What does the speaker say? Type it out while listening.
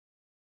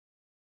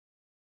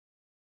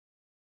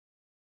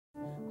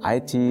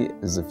IT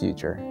is the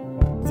future.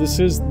 This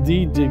is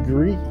the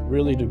degree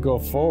really to go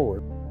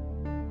forward.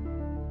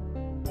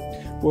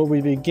 Well,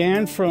 we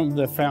began from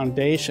the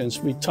foundations.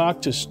 We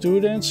talked to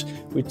students,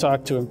 we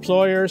talked to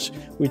employers,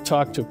 we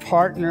talked to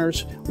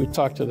partners, we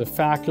talked to the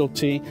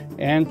faculty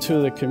and to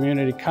the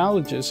community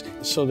colleges.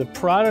 So the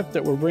product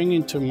that we're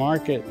bringing to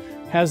market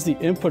has the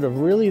input of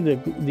really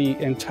the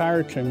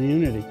entire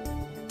community.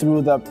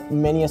 Through the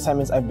many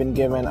assignments I've been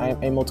given,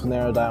 I'm able to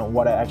narrow down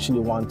what I actually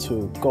want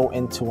to go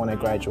into when I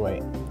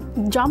graduate.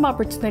 Job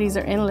opportunities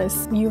are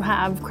endless. You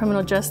have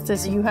criminal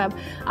justice, you have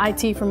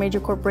IT for major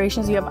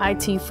corporations, you have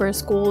IT for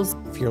schools.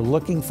 If you're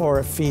looking for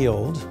a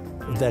field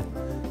that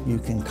you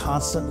can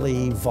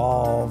constantly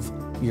evolve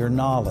your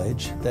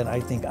knowledge, then I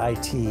think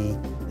IT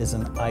is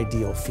an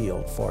ideal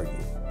field for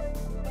you.